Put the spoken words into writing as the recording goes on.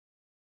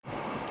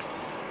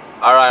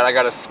Alright, I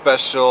got a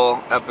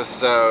special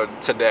episode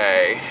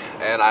today,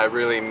 and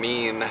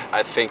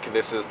I think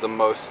this is the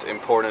most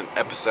important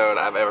episode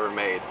I've ever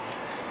made.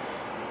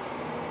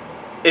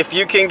 If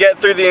you can get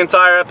through the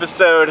entire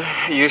episode,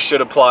 you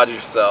should applaud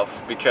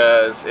yourself,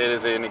 because it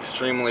is an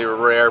extremely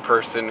rare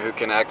person who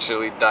can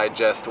actually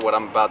digest what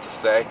I'm about to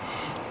say,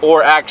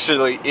 or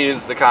actually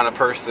is the kind of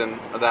person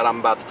that I'm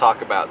about to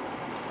talk about.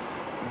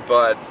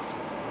 But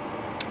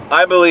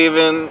I believe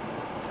in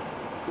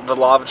the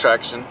law of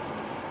attraction.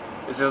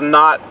 This is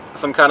not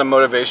some kind of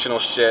motivational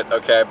shit,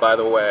 okay, by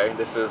the way.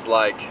 This is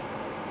kind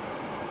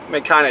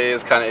of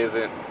is, kind of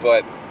isn't.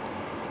 But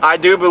I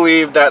do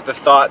believe that the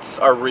thoughts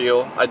are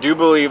real. I do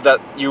believe that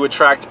you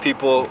attract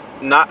people,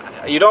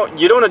 you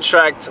don't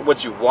attract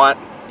what you want,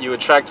 you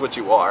attract what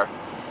you are.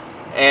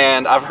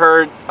 And I've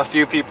heard a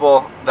few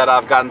people that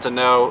I've gotten to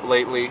know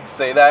lately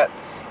say that.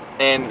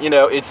 And,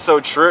 it's so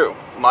true.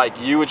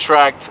 Like, you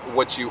attract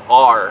what you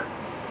are,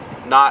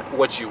 not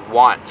what you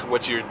want,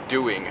 what you're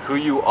doing, who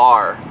you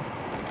are.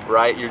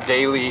 Right? Your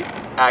daily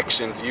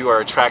actions, you are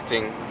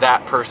attracting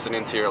that person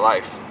into your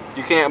life.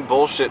 You can't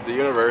bullshit the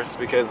universe,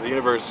 because the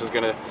universe is just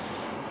going to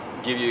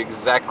give you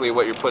exactly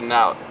what you're putting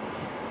out.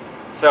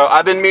 So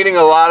I've been meeting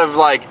a lot of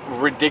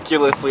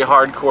ridiculously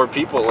hardcore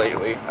people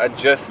lately. I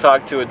just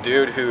talked to a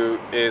dude who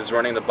is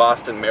running the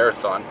Boston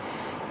Marathon,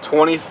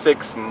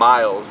 26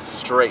 miles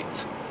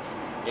straight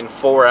in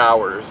 4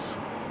 hours.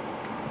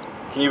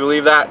 Can you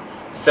believe that?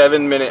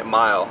 7-minute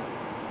mile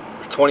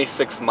for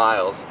 26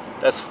 miles.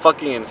 That's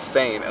fucking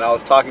insane. And I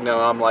was talking to him,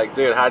 and I'm like,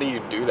 dude, how do you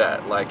do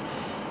that?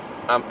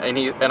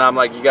 And I'm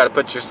like, you got to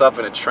put yourself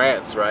in a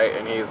trance, right?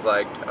 And he's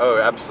like, oh,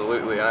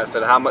 absolutely. And I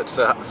said, how much?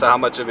 So how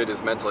much of it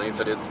is mental? And he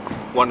said, it's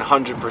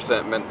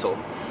 100% mental,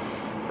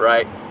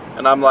 right?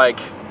 And I'm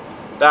like,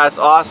 that's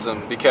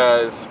awesome,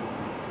 because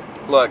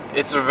look,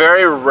 it's a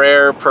very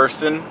rare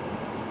person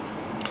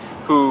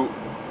who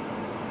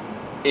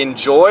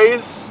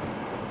enjoys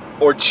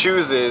or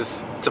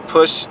chooses to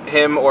push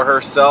him or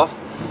herself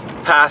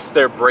past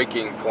their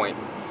breaking point,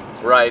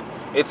 right?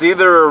 It's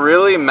either a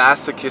really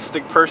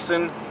masochistic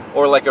person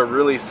or a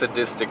really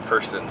sadistic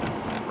person,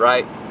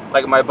 right?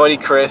 Like my buddy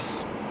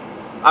Chris,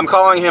 I'm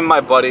calling him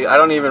my buddy. I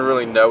don't even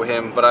really know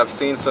him, but I've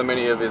seen so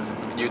many of his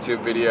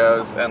YouTube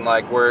videos, and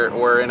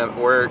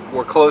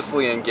we're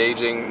closely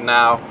engaging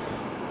now,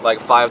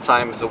 5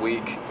 times a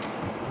week,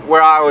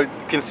 where I would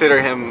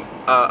consider him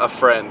a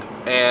friend,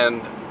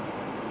 and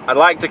I'd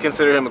like to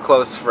consider him a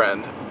close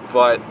friend,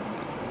 but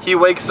he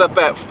wakes up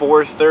at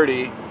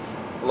 4:30,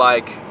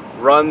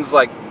 runs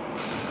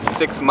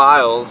 6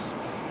 miles,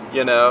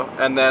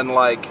 and then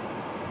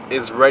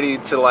is ready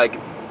to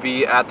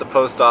be at the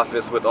post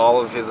office with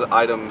all of his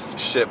items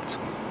shipped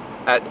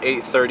at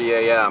 8:30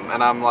 a.m.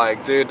 And I'm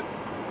like, dude,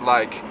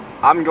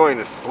 I'm going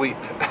to sleep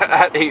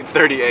at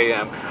 8:30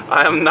 a.m.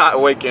 I am not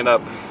waking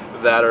up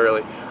that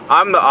early.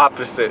 I'm the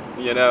opposite,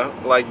 yin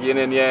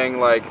and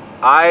yang.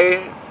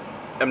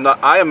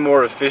 I am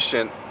more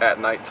efficient at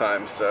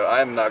nighttime, so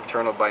I am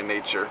nocturnal by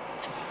nature.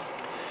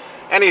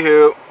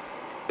 Anywho,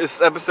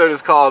 this episode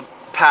is called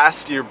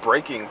Past Your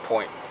Breaking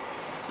Point.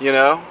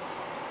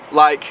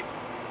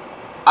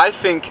 I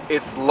think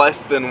it's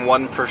less than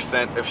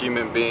 1% of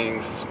human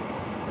beings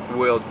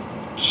will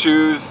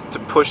choose to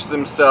push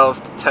themselves,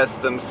 to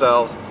test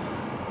themselves,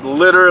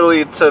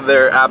 literally to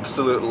their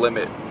absolute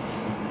limit.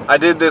 I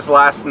did this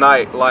last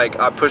night.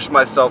 I pushed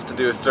myself to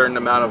do a certain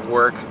amount of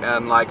work,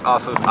 and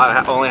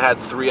I only had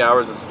 3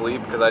 hours of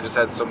sleep because I just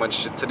had so much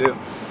shit to do.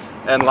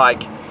 And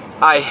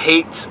I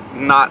hate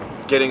not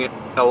getting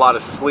a lot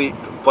of sleep,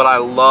 but I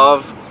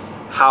love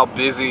how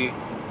busy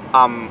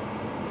I'm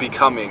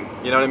becoming.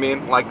 You know what I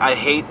mean? I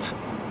hate,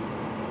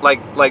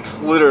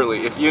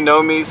 literally, if you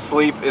know me,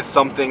 sleep is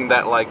something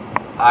that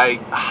I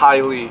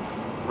highly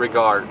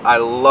regard. I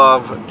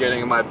love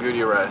getting my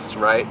beauty rest,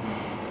 right?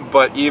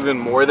 But even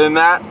more than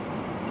that,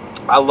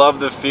 I love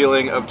the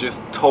feeling of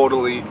just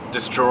totally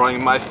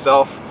destroying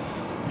myself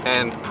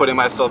and putting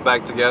myself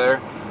back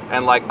together,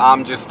 and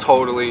I'm just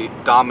totally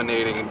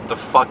dominating the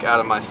fuck out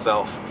of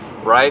myself,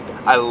 right?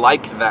 I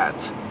like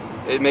that.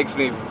 It makes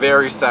me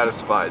very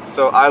satisfied.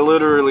 So I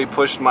literally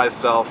pushed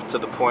myself to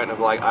the point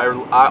of I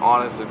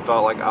honestly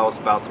felt like I was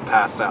about to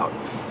pass out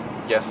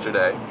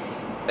yesterday,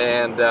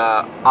 and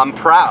I'm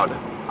proud.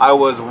 I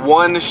was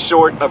one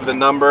short of the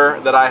number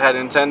that I had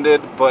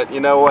intended, but you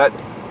know what?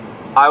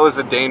 I was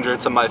a danger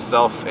to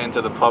myself and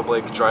to the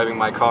public driving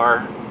my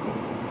car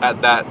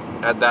at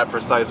that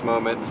precise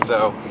moment.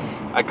 So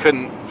I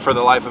couldn't, for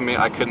the life of me,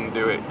 I couldn't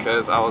do it,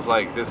 because I was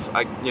like,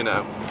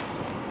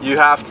 you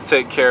have to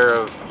take care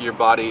of your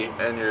body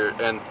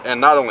and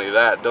not only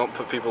that, don't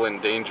put people in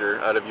danger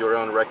out of your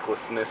own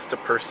recklessness to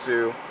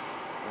pursue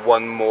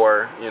one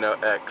more,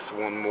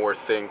 one more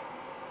thing.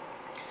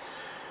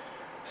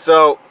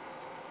 So,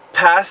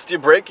 past your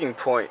breaking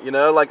point,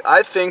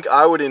 I think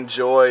I would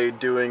enjoy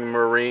doing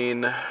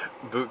Marine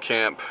boot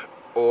camp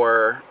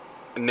or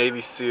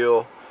Navy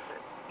SEAL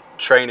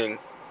training,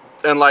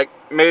 and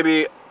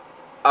maybe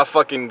I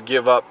fucking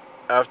give up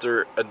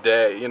after a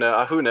day,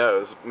 who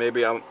knows,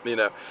 maybe I'm,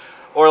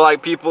 Or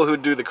like people who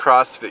do the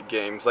CrossFit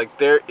games. Like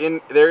there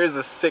is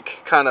a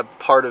sick kind of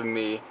part of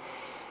me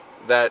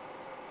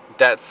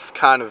that's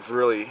kind of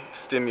really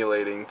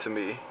stimulating to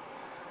me.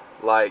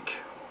 Like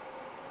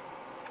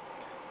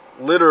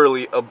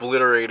literally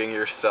obliterating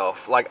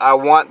yourself. Like I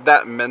want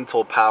that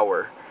mental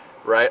power,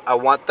 right? I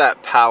want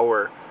that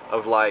power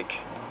of like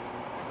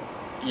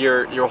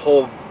your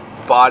whole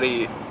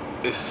body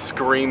is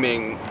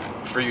screaming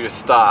for you to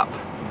stop,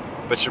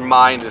 but your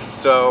mind is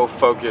so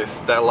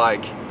focused that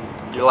like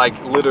you're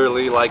like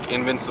literally like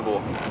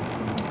invincible,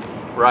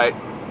 right?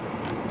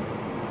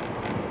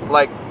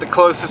 Like the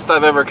closest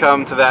I've ever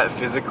come to that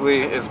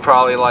physically is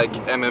probably like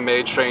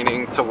MMA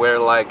training, to where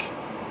like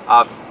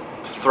I've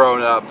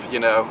thrown up,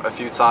 a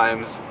few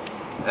times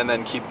and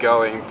then keep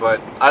going.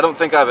 But I don't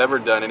think I've ever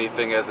done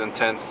anything as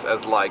intense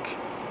as like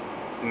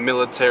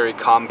military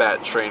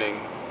combat training,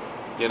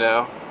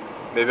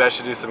 Maybe I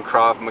should do some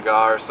Krav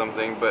Maga or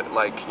something, but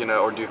like,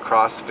 or do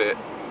CrossFit.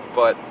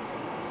 But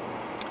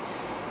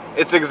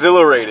it's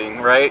exhilarating,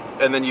 right?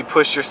 And then you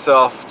push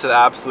yourself to the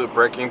absolute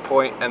breaking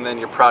point, and then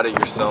you're proud of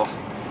yourself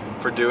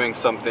for doing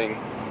something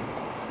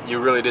you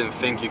really didn't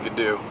think you could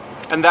do.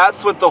 And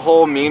that's what the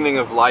whole meaning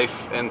of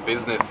life and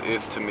business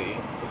is to me,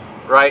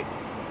 right?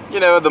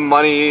 The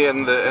money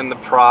and the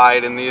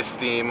pride and the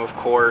esteem, of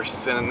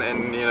course, and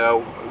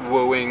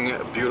wooing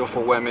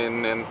beautiful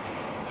women and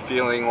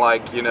feeling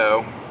like,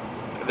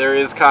 there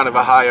is kind of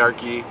a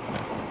hierarchy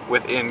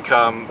with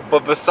income.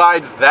 But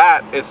besides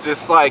that, it's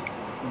just like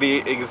the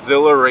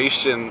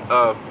exhilaration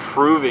of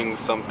proving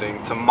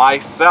something to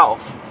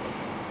myself.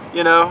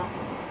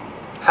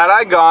 Had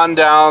I gone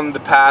down the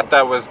path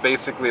that was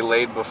basically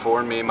laid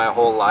before me my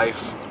whole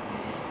life,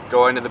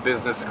 going to the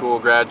business school,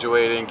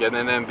 graduating, getting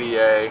an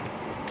MBA,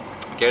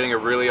 getting a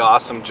really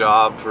awesome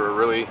job for a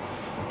really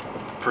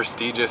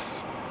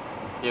prestigious,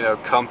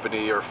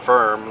 company or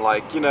firm,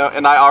 like,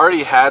 and I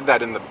already had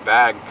that in the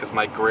bag because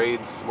my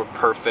grades were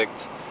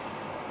perfect,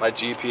 my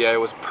GPA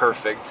was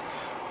perfect,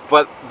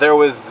 but there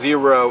was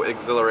zero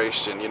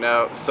exhilaration,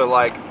 so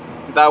like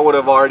that would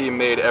have already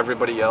made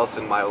everybody else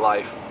in my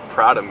life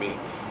proud of me.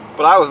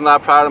 But I was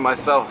not proud of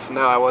myself.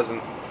 No, I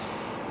wasn't.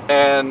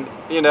 And,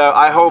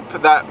 I hope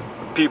that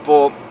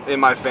people in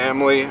my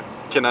family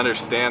can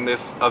understand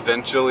this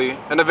eventually.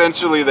 And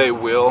eventually they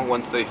will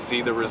once they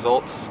see the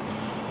results.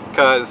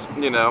 Because,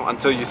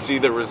 until you see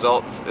the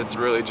results, it's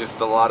really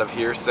just a lot of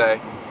hearsay.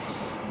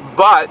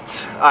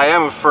 But I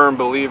am a firm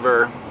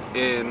believer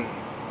in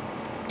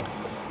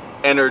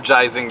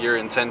energizing your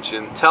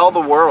intention. Tell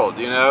the world,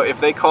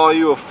 if they call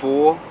you a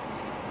fool,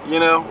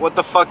 what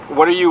the fuck,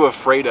 what are you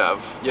afraid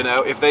of?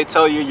 If they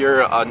tell you you're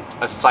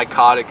a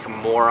psychotic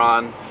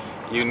moron,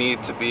 you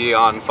need to be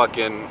on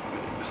fucking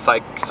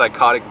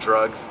psychotic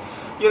drugs,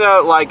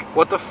 like,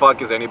 what the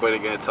fuck is anybody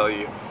gonna tell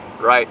you,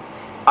 right?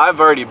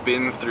 I've already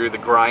been through the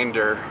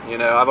grinder,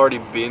 I've already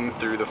been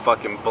through the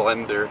fucking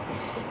blender.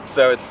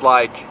 So it's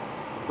like,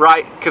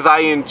 right, because I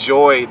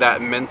enjoy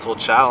that mental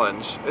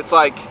challenge. It's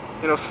like,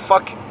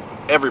 fuck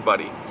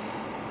everybody.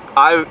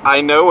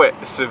 I know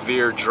what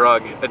severe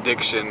drug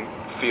addiction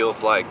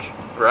feels like,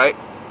 right?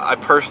 I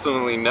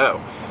personally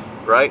know,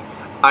 right?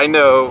 I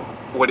know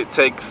what it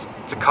takes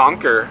to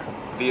conquer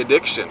the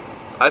addiction.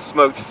 I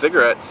smoked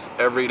cigarettes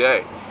every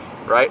day,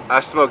 right? I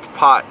smoked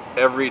pot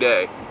every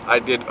day. I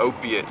did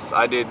opiates.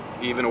 I did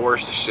even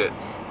worse shit,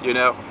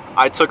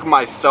 I took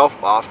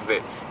myself off of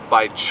it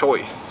by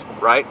choice,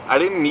 right? I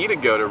didn't need to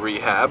go to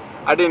rehab.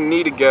 I didn't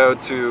need to go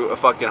to a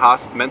fucking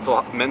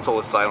mental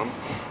asylum.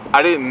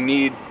 I didn't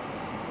need,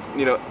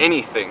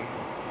 anything.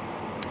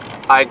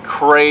 I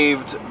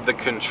craved the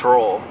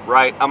control,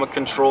 right? I'm a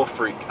control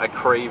freak. I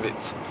crave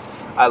it.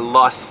 I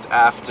lust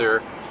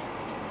after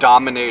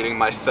dominating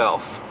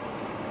myself.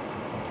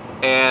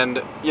 And,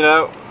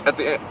 at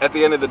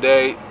the end of the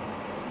day,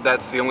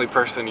 that's the only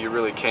person you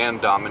really can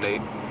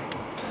dominate.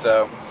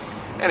 So,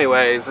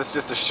 anyways, it's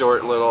just a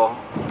short little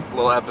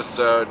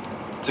episode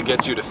to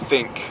get you to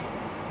think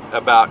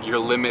about your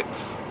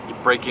limits,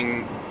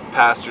 breaking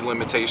past your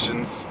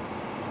limitations.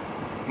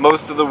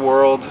 Most of the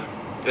world,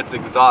 it's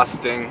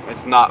exhausting,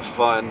 it's not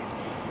fun.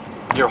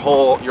 Your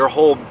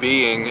whole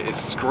being is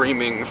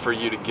screaming for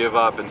you to give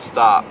up and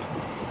stop,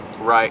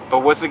 right?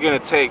 But what's it gonna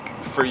take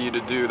for you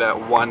to do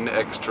that one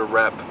extra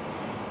rep,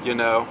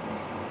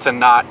 to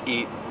not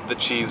eat the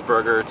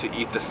cheeseburger, to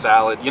eat the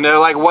salad,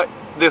 like what,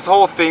 this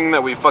whole thing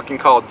that we fucking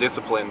call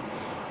discipline,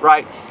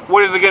 right?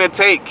 What is it gonna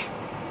take?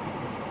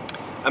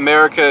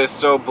 America is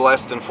so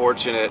blessed and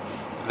fortunate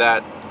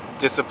that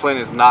discipline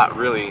is not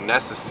really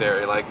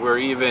necessary. Like, we're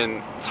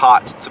even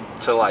taught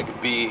to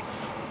like be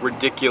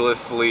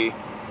ridiculously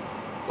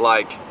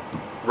like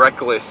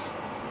reckless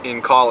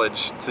in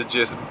college, to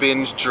just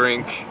binge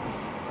drink,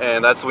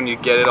 and that's when you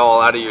get it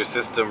all out of your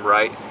system,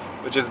 right?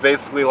 Which is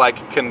basically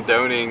like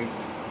condoning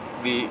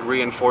the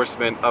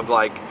reinforcement of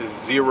like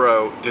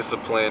zero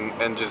discipline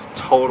and just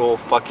total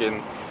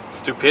fucking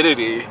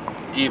stupidity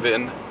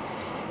even,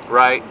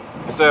 right?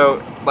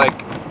 So like,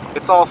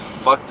 it's all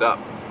fucked up.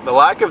 The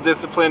lack of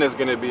discipline is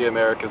going to be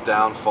America's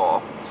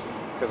downfall.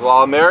 Because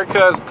while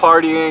America is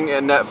partying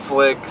and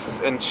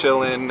Netflix and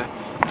chilling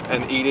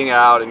and eating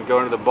out and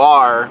going to the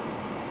bar,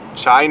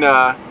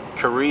 China,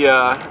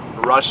 Korea,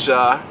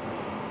 Russia,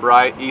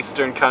 right,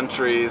 Eastern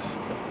countries,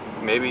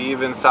 maybe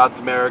even South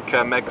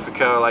America,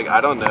 Mexico, like,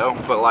 I don't know,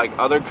 but like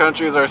other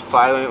countries are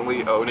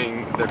silently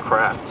owning their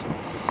craft.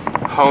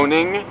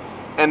 Honing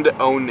and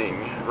owning,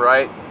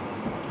 right?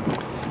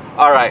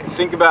 Alright,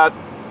 think about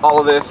all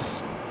of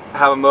this,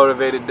 have a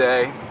motivated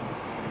day,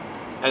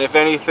 and if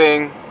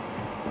anything,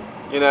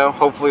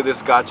 hopefully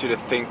this got you to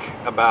think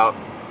about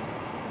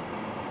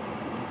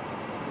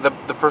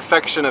the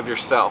perfection of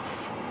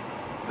yourself,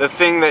 the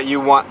thing that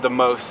you want the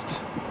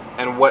most,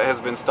 and what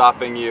has been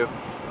stopping you,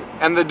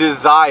 and the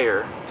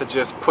desire to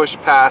just push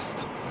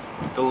past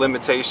the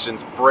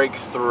limitations, break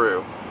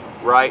through,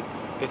 right?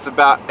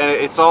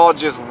 It's all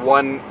just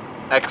one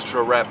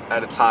extra rep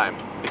at a time,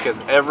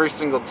 because every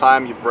single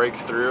time you break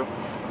through,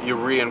 you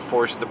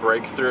reinforce the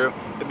breakthrough.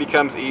 It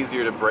becomes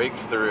easier to break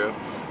through,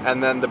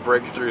 and then the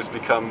breakthroughs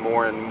become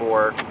more and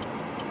more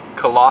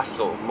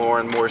colossal, more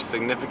and more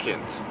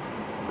significant,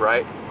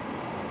 right?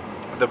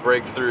 The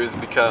breakthroughs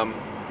become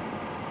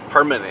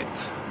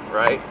permanent,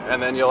 right?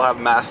 And then you'll have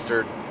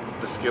mastered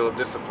the skill of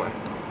discipline.